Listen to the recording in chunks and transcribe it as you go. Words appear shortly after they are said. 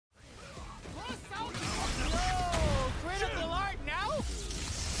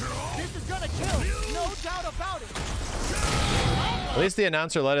least the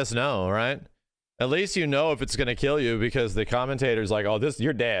announcer let us know, right? At least you know if it's gonna kill you because the commentator's like, oh,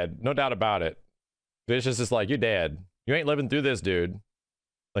 you're dead. No doubt about it. Vicious is like, you're dead. You ain't living through this, dude.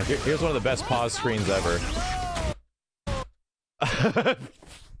 Like, here's one of the best pause screens ever. Fuck.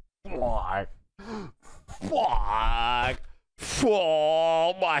 Fuck.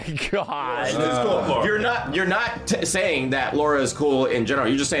 Oh my god. It's cool. You're not saying that Laura is cool in general.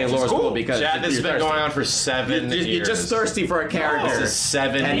 You're just saying Laura's cool because Chad, this has been going on for 7 years. You're just thirsty for a character. This is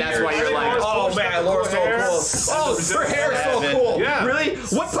 7 years. And that's why you're like, oh man, Laura's so cool. Oh, her hair is so cool. Yeah. Really?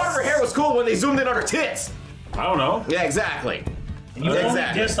 What part of her hair was cool when they zoomed in on her tits? I don't know. Yeah, exactly. You only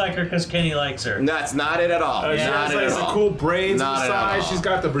dislike her because Kenny likes her. That's not it at all. She has the cool braids inside. She's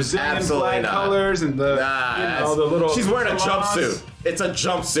got the Brazilian flag colors and the, the little. She's wearing a jumpsuit. It's a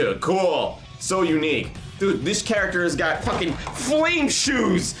jumpsuit. Cool. So unique. Dude, this character has got fucking flame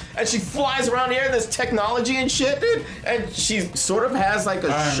shoes, and she flies around the air in this technology and shit, dude. And she sort of has like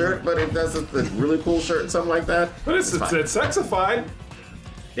a shirt, but it does a really cool shirt and something like that. But it's sexified.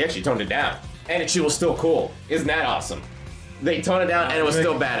 They actually toned it down, and she was still cool. Isn't that awesome? They toned it down, and it was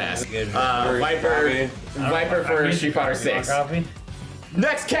still badass. Viper for Street Fighter 6.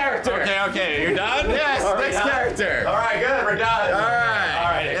 Next character. Okay, you're done? Yes, next character. All right, good, we're done. All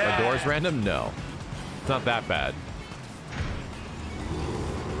right. Yeah. The door's random? No. It's not that bad.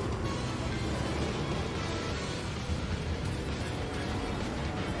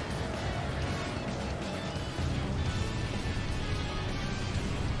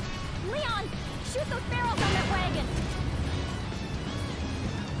 Leon, shoot those barrels on that wagon.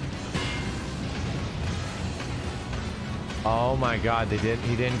 Oh my god, he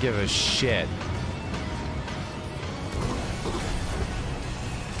didn't give a shit.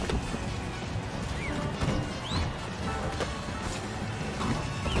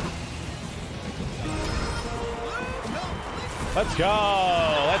 Let's go!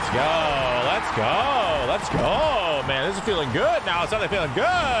 Let's go! Let's go! Let's go! Man, this is feeling good now. It's suddenly feeling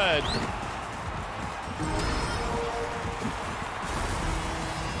good!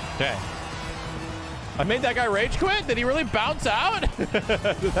 Okay. I made that guy rage quit? Did he really bounce out? Did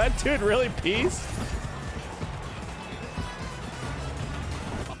that dude really peace?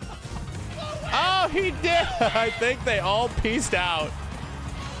 Oh, he did! I think they all peaced out.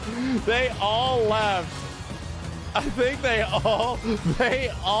 They all left. I think they all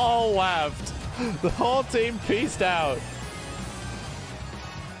left. The whole team peaced out.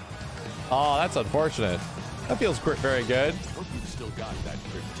 Oh, that's unfortunate. That feels very good. Hope you've still got that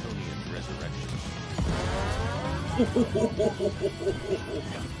Kryptonian resurrection.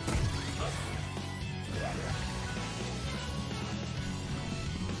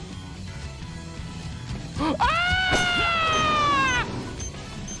 Ah!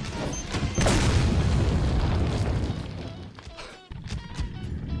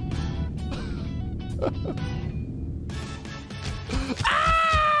 Ah!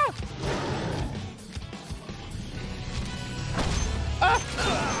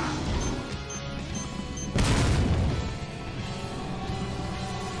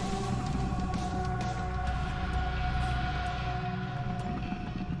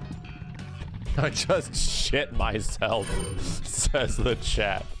 I just shit myself, says the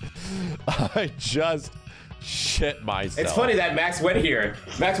chat. I just shit myself. It's funny that Max went here.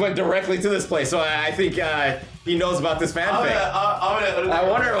 Max went directly to this place, so I think he knows about this fanfic. I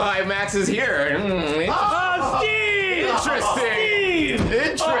wonder why Max is here. Oh, Steve! Interesting.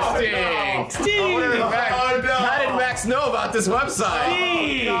 Interesting. Steve! How did Max know about this website?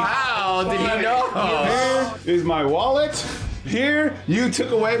 Steve! How did he know? Here is my wallet. Here, you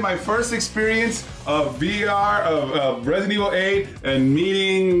took away my first experience of VR, of Resident Evil 8, and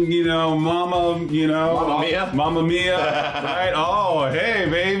meeting, Mama Mia, right? Oh, hey,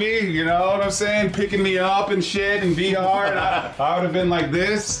 baby, you know what I'm saying? Picking me up and shit in VR, and I would have been like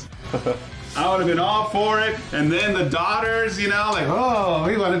this. I would have been all for it. And then the daughters, like, oh,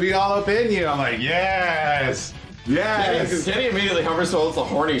 we want to be all up in you. I'm like, yes. Yes. Kenny immediately hovers towards the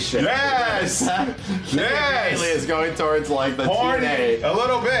horny shit. Yes. Immediately is going towards like the porn, TNA. a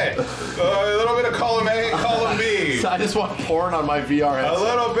little bit of column A, column B. So I just want porn on my VR headset. A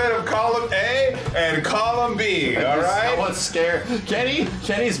little bit of column A and column B. All right. I want scared.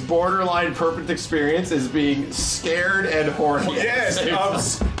 Kenny's borderline perfect experience is being scared and horny. Yes.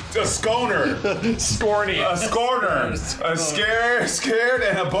 A sconer. Scorny. A scorner. A scared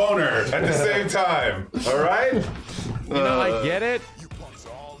and a boner at the same time. All right. I get it. You punks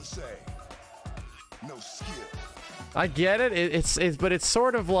are all the same. No skill. I get it. But it's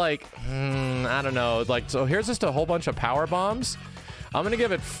sort of like, I don't know. Like, so here's just a whole bunch of power bombs. I'm gonna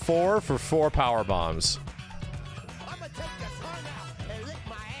give it 4 for 4 power bombs.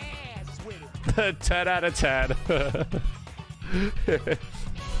 10 out of 10.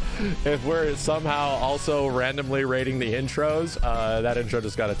 If we're somehow also randomly rating the intros, that intro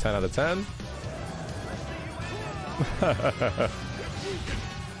just got a 10 out of 10.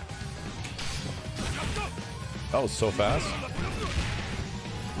 That was so fast.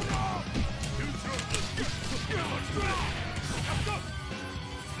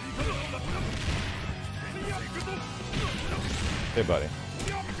 Hey, buddy.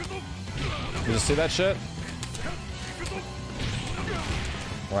 You just see that shit?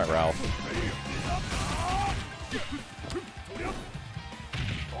 All right, Ralph.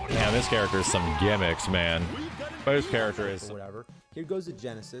 Man, this character is some gimmicks, man. This character is... Whatever. Here goes the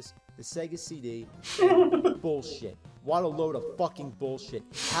Genesis, the Sega CD. Bullshit. What a load of fucking bullshit.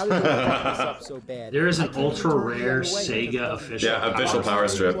 How did they fuck this up so bad? There is an ultra rare Sega official. Yeah, official power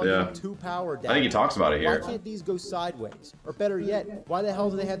strip. Yeah. I think he talks about it here. Why can't these go sideways? Or better yet, why the hell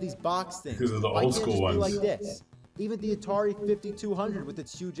do they have these box things? Because of the old school ones. Why can't it just be like this? Even the Atari 5200 with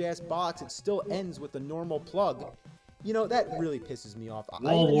its huge ass box, it still ends with a normal plug. You know, that really pisses me off. I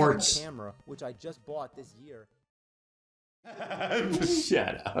even have a camera, which I just bought this year.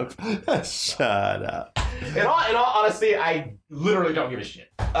 Shut up. Shut up. In all honesty, I literally don't give a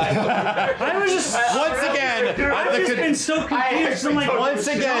shit. I was just once again. I've just been so confused. I'm like, once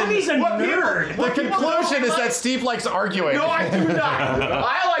again, Johnny's a nerd. The conclusion is that Steve likes arguing. No, I do not.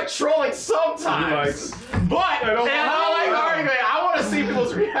 I like trolling sometimes, but I don't like arguing. I want to see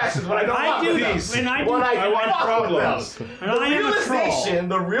people's reactions when I don't. I do these, and I want problems.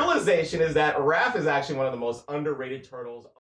 The realization is that Raph is actually one of the most underrated turtles.